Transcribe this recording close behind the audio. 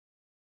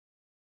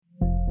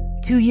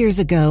2 years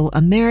ago,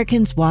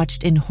 Americans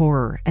watched in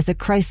horror as a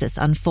crisis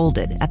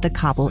unfolded at the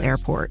Kabul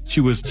airport.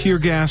 She was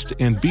tear-gassed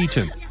and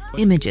beaten.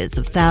 Images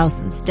of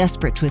thousands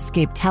desperate to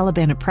escape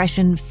Taliban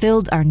oppression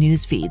filled our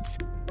news feeds.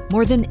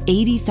 More than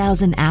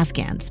 80,000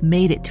 Afghans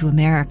made it to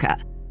America.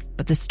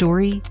 But the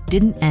story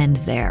didn't end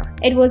there.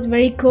 It was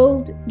very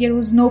cold. There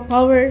was no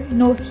power,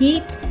 no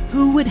heat.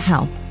 Who would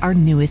help our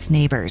newest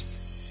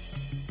neighbors?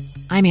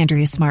 I'm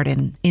Andrea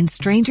Smartin. In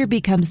Stranger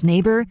Becomes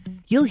Neighbor,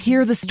 you'll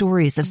hear the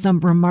stories of some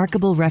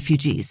remarkable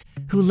refugees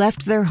who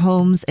left their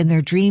homes and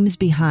their dreams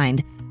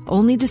behind,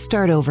 only to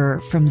start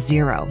over from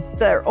zero.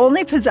 Their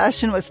only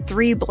possession was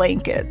 3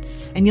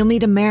 blankets. And you'll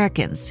meet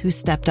Americans who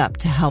stepped up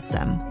to help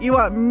them. You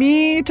want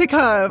me to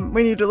come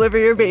when you deliver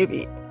your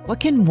baby. What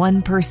can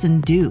one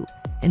person do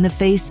in the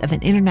face of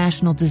an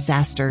international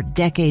disaster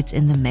decades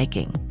in the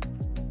making?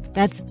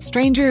 That's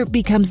Stranger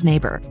Becomes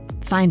Neighbor.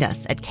 Find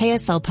us at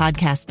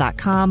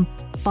kslpodcast.com.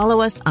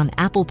 Follow us on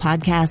Apple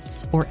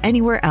Podcasts or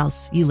anywhere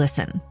else you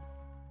listen.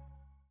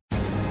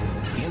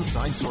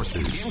 Inside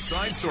Sources.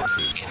 Inside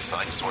Sources.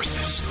 Inside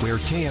Sources. Where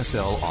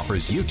KSL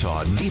offers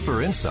Utah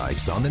deeper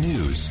insights on the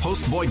news.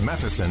 Host Boyd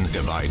Matheson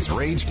divides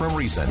rage from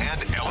reason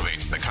and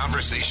elevates the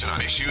conversation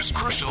on issues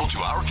crucial to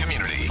our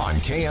community. On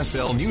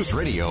KSL News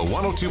Radio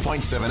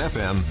 102.7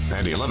 FM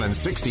and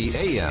 1160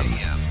 AM.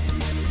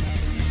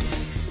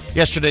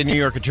 Yesterday, New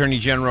York Attorney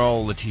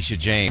General Letitia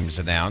James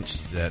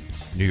announced that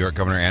New York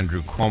Governor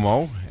Andrew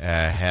Cuomo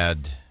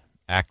had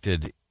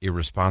acted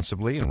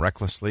irresponsibly and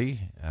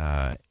recklessly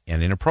and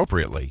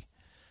inappropriately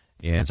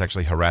in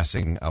sexually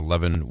harassing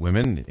 11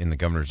 women in the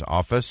governor's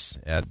office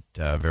at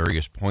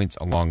various points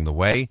along the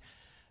way.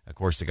 Of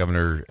course, the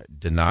governor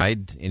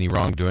denied any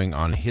wrongdoing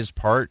on his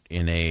part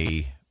in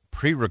a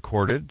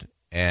pre-recorded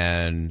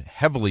and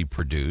heavily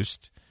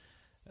produced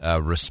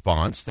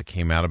response that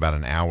came out about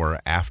an hour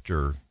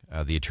after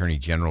the Attorney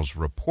General's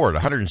report, a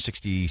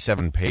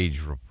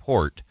 167-page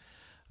report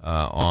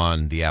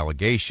on the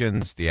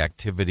allegations, the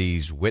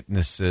activities,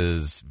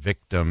 witnesses,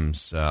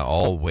 victims,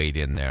 all weighed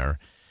in there.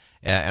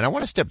 And I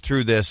want to step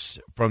through this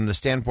from the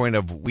standpoint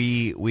of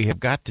we have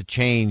got to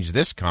change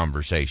this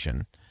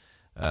conversation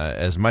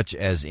as much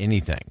as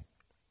anything.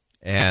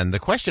 And the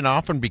question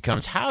often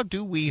becomes, how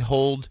do we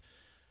hold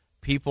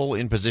people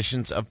in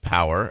positions of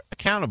power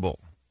accountable?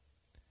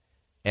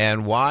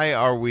 And why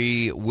are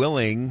we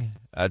willing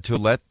to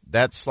let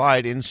that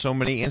slide in so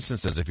many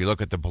instances? If you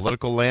look at the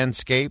political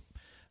landscape,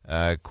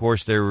 of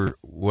course, there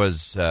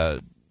was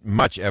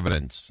much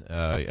evidence,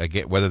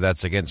 whether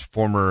that's against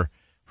former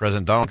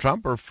President Donald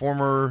Trump or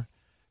former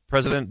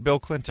President Bill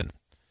Clinton.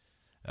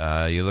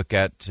 You look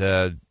at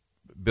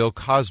Bill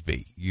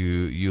Cosby.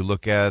 You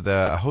look at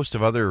a host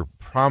of other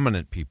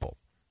prominent people,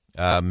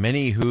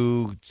 many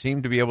who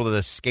seem to be able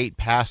to skate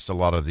past a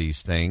lot of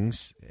these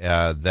things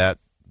that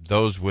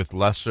those with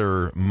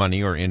lesser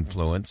money or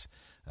influence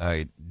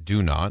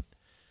do not.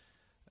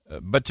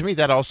 But to me,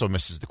 that also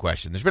misses the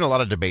question. There's been a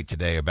lot of debate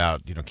today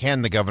about,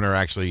 can the governor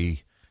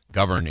actually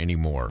govern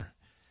anymore?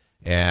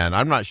 And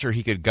I'm not sure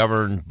he could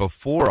govern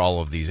before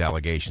all of these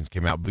allegations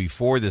came out,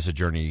 before this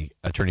Attorney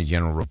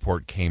General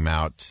report came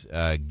out,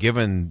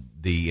 given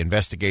the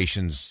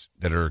investigations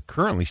that are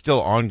currently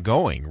still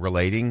ongoing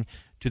relating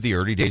to the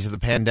early days of the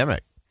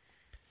pandemic.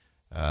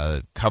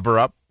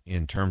 Cover-up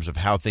in terms of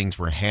how things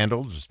were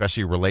handled,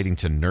 especially relating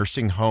to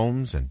nursing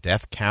homes and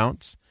death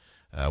counts.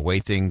 Way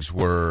things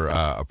were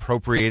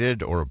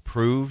appropriated or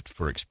approved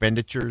for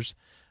expenditures,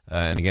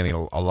 and again,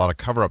 a lot of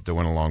cover-up that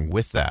went along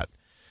with that.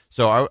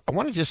 So I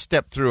want to just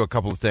step through a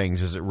couple of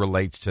things as it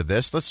relates to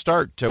this. Let's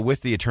start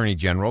with the Attorney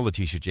General,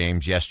 Letitia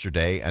James,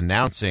 yesterday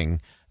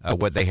announcing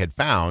what they had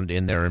found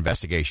in their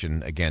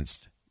investigation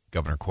against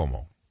Governor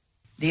Cuomo.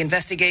 The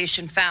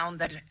investigation found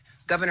that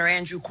Governor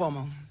Andrew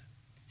Cuomo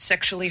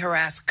sexually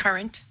harassed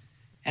current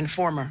and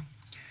former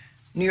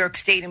New York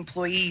State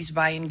employees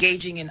by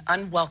engaging in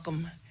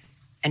unwelcome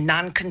and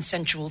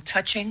non-consensual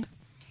touching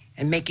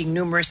and making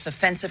numerous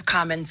offensive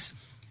comments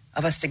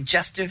of a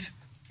suggestive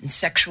and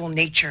sexual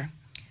nature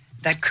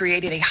that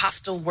created a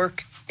hostile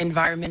work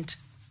environment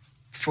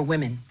for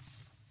women.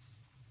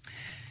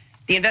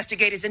 The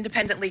investigators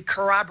independently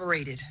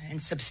corroborated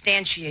and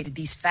substantiated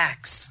these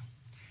facts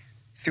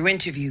through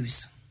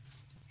interviews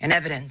and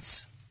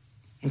evidence,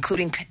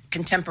 including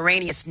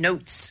contemporaneous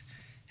notes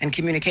and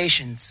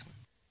communications.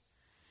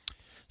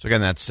 So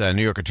again, that's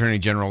New York Attorney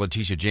General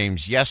Letitia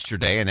James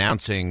yesterday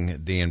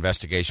announcing the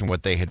investigation,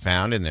 what they had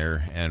found in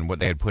there and what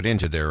they had put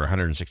into their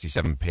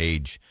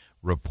 167-page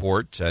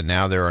report.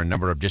 Now there are a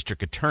number of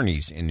district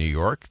attorneys in New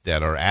York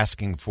that are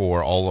asking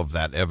for all of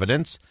that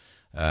evidence,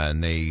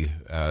 and they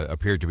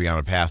appear to be on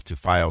a path to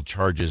file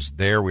charges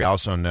there. We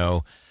also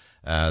know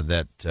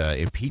that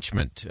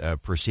impeachment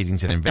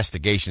proceedings and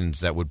investigations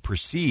that would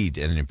precede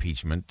an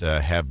impeachment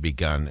have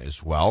begun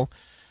as well.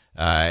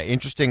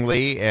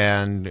 Interestingly,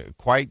 and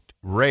quite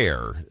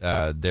rare,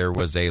 there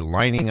was a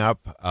lining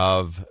up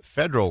of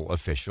federal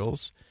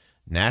officials,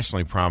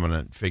 nationally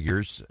prominent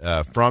figures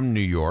from New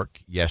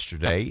York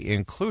yesterday,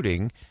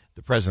 including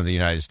the President of the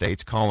United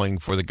States, calling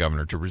for the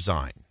governor to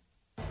resign.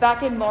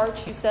 Back in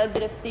March, you said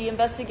that if the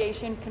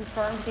investigation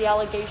confirmed the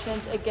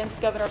allegations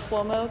against Governor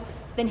Cuomo,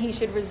 then he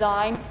should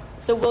resign.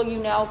 So will you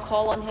now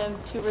call on him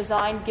to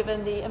resign,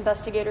 given the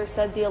investigator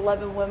said the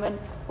 11 women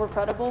were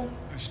credible?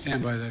 I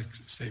stand by that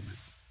statement.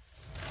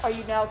 Are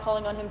you now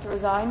calling on him to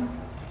resign?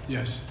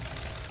 Yes.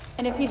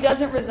 And if he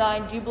doesn't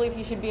resign, do you believe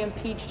he should be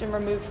impeached and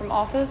removed from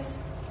office?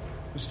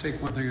 Let's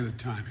take one thing at a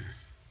time here.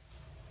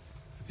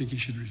 I think he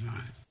should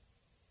resign.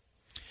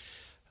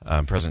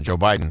 President Joe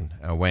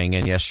Biden weighing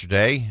in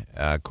yesterday.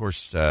 Of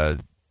course,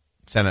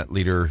 Senate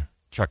Leader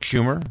Chuck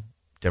Schumer,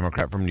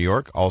 Democrat from New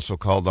York, also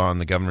called on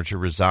the governor to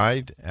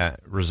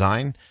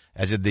resign,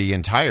 as did the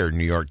entire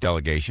New York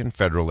delegation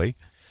federally.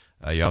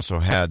 You also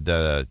had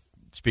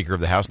Speaker of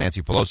the House,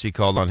 Nancy Pelosi,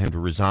 called on him to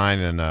resign,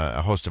 and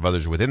a host of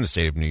others within the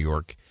state of New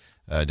York,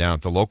 down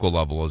at the local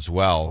level as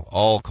well,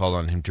 all called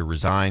on him to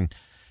resign.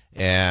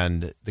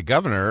 And the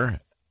governor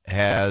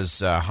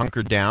has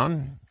hunkered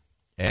down.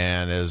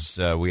 And as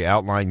we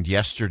outlined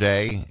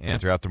yesterday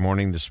and throughout the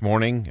morning this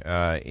morning,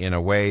 in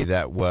a way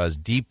that was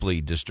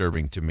deeply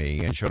disturbing to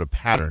me and showed a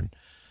pattern,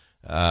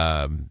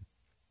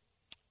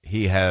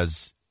 he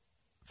has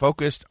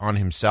focused on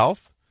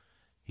himself.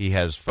 He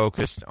has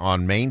focused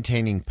on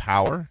maintaining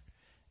power,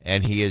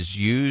 and he has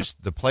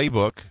used the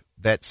playbook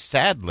that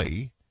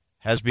sadly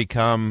has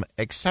become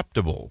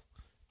acceptable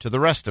to the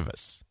rest of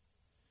us.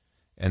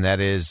 And that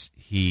is,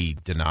 he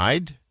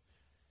denied,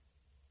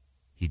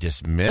 he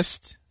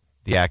dismissed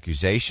the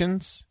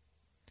accusations.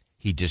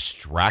 He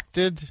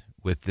distracted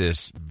with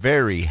this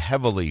very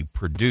heavily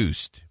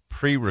produced,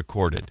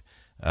 pre-recorded,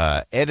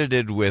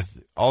 edited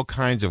with all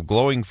kinds of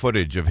glowing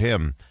footage of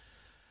him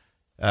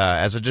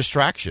as a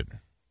distraction.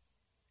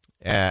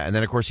 And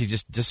then, of course, he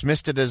just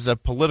dismissed it as a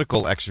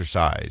political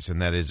exercise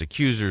and that his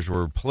accusers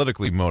were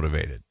politically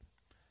motivated.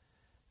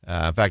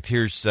 In fact,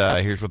 here's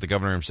what the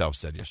governor himself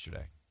said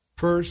yesterday.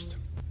 First,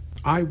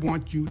 I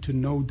want you to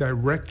know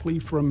directly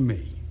from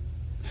me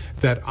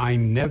that I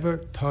never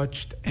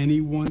touched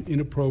anyone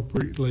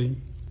inappropriately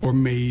or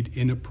made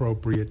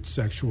inappropriate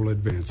sexual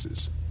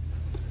advances.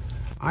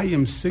 I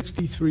am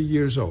 63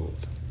 years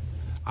old.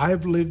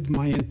 I've lived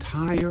my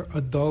entire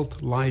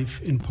adult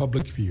life in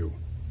public view.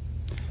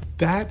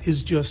 That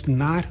is just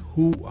not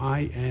who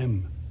I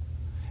am,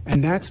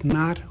 and that's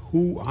not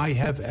who I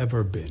have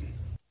ever been.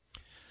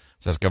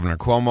 Says Governor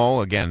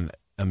Cuomo. Again,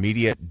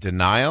 immediate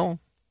denial,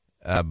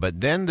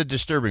 but then the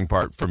disturbing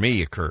part for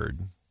me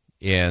occurred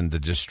in the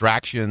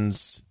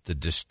distractions, the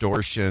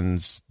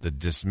distortions, the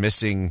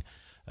dismissing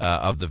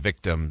of the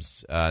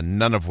victims,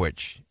 none of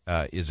which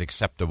is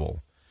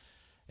acceptable.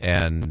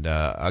 And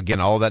again,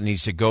 all that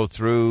needs to go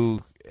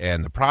through,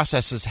 and the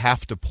processes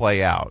have to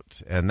play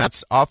out. And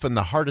that's often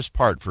the hardest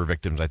part for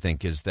victims, I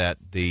think, is that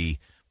the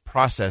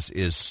process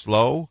is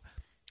slow.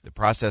 The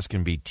process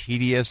can be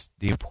tedious.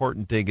 The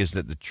important thing is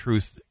that the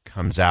truth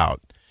comes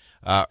out.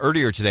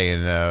 Earlier today,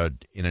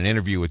 in an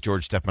interview with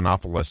George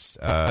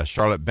Stephanopoulos,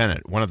 Charlotte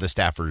Bennett, one of the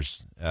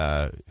staffers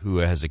who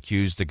has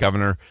accused the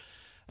governor,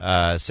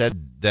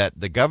 said that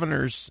the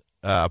governor's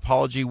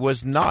apology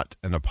was not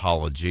an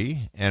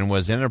apology and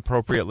was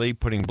inappropriately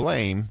putting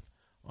blame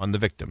on the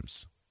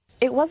victims.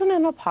 It wasn't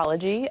an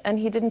apology, and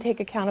he didn't take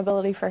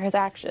accountability for his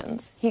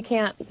actions. He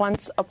can't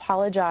once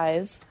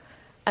apologize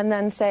and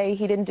then say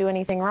he didn't do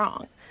anything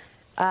wrong.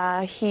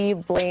 He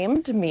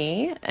blamed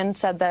me and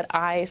said that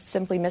I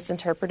simply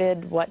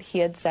misinterpreted what he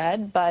had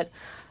said, but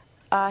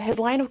his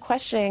line of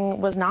questioning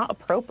was not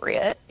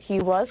appropriate. He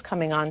was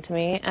coming on to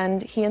me,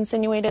 and he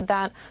insinuated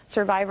that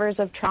survivors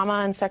of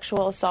trauma and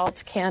sexual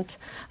assault can't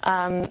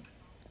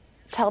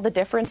tell the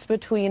difference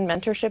between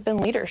mentorship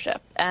and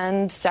leadership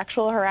and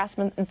sexual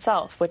harassment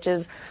itself, which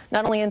is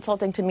not only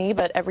insulting to me,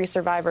 but every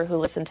survivor who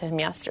listened to him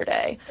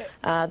yesterday.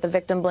 The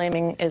victim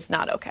blaming is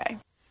not okay.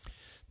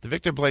 The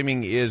victim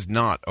blaming is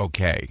not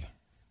okay.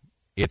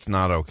 It's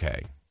not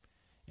okay.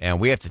 And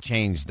we have to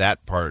change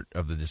that part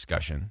of the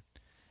discussion.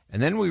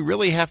 And then we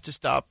really have to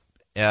stop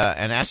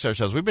and ask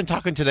ourselves, we've been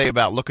talking today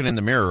about looking in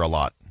the mirror a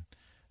lot,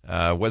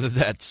 whether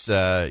that's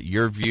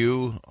your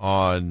view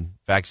on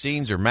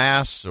vaccines or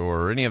masks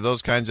or any of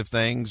those kinds of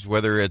things,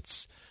 whether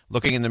it's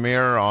looking in the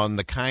mirror on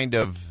the kind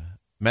of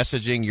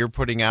messaging you're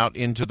putting out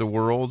into the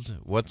world,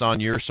 what's on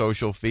your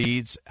social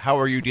feeds, how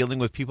are you dealing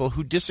with people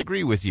who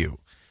disagree with you?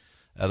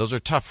 Those are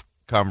tough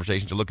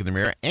conversations to look in the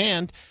mirror.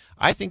 And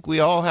I think we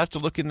all have to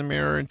look in the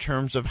mirror in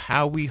terms of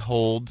how we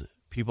hold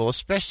people,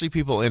 especially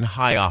people in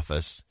high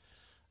office,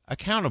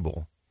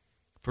 accountable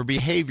for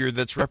behavior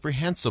that's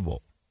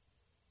reprehensible.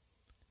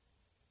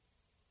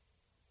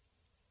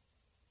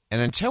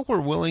 And until we're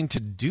willing to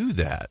do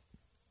that,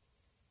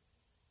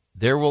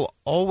 there will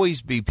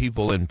always be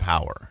people in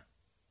power.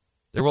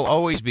 There will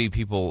always be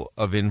people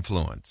of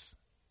influence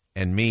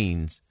and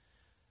means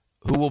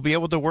who will be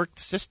able to work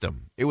the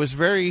system. It was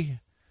very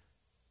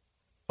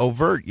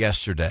overt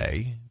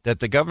yesterday that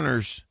the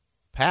governor's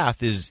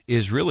path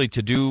is really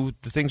to do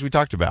the things we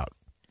talked about.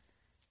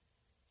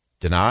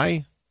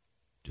 Deny,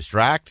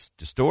 distract,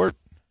 distort,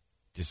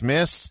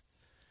 dismiss,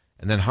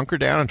 and then hunker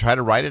down and try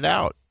to write it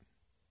out.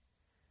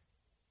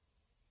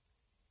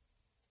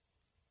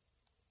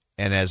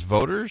 And as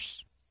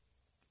voters,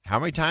 how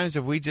many times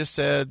have we just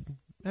said,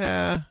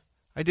 I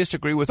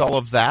disagree with all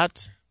of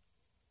that,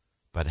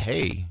 but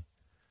hey,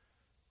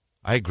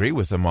 I agree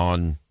with them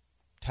on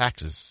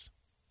taxes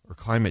or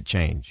climate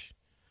change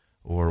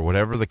or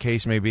whatever the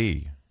case may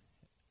be.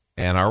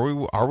 And are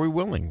we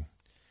willing?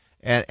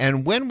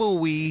 And when will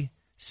we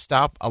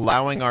stop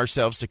allowing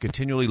ourselves to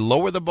continually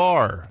lower the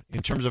bar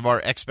in terms of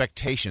our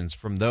expectations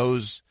from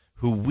those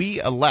who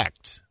we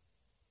elect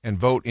and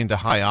vote into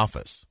high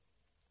office?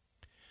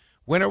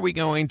 When are we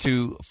going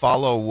to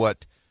follow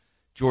what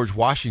George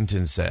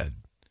Washington said,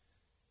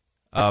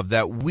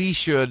 that we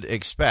should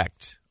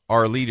expect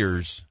our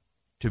leaders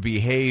to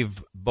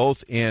behave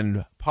both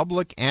in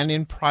public and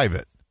in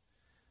private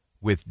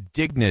with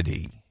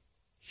dignity,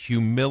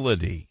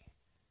 humility,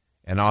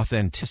 and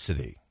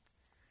authenticity?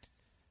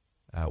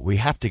 We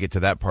have to get to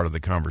that part of the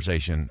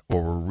conversation,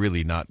 or we're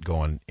really not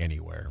going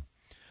anywhere.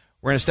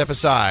 We're going to step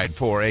aside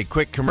for a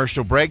quick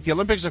commercial break. The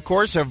Olympics, of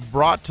course, have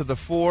brought to the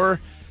fore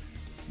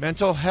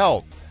mental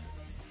health.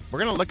 We're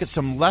going to look at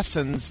some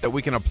lessons that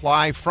we can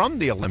apply from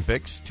the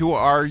Olympics to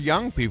our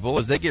young people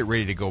as they get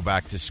ready to go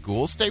back to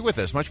school. Stay with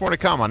us. Much more to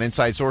come on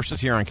Inside Sources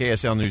here on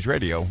KSL News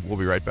Radio. We'll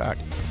be right back.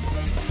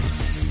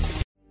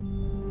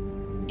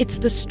 It's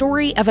the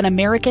story of an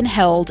American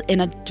held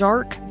in a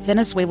dark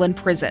Venezuelan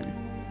prison.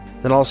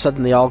 Then all of a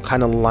sudden they all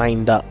kind of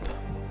lined up.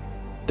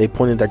 They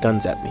pointed their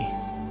guns at me.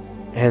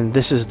 And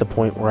this is the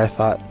point where I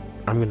thought,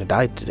 I'm going to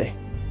die today.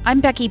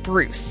 I'm Becky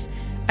Bruce.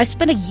 I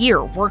spent a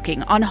year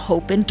working on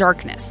Hope in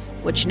Darkness,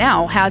 which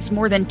now has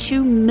more than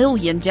 2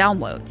 million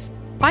downloads.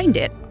 Find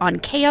it on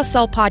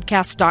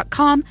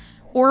KSLpodcast.com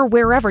or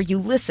wherever you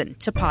listen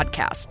to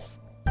podcasts.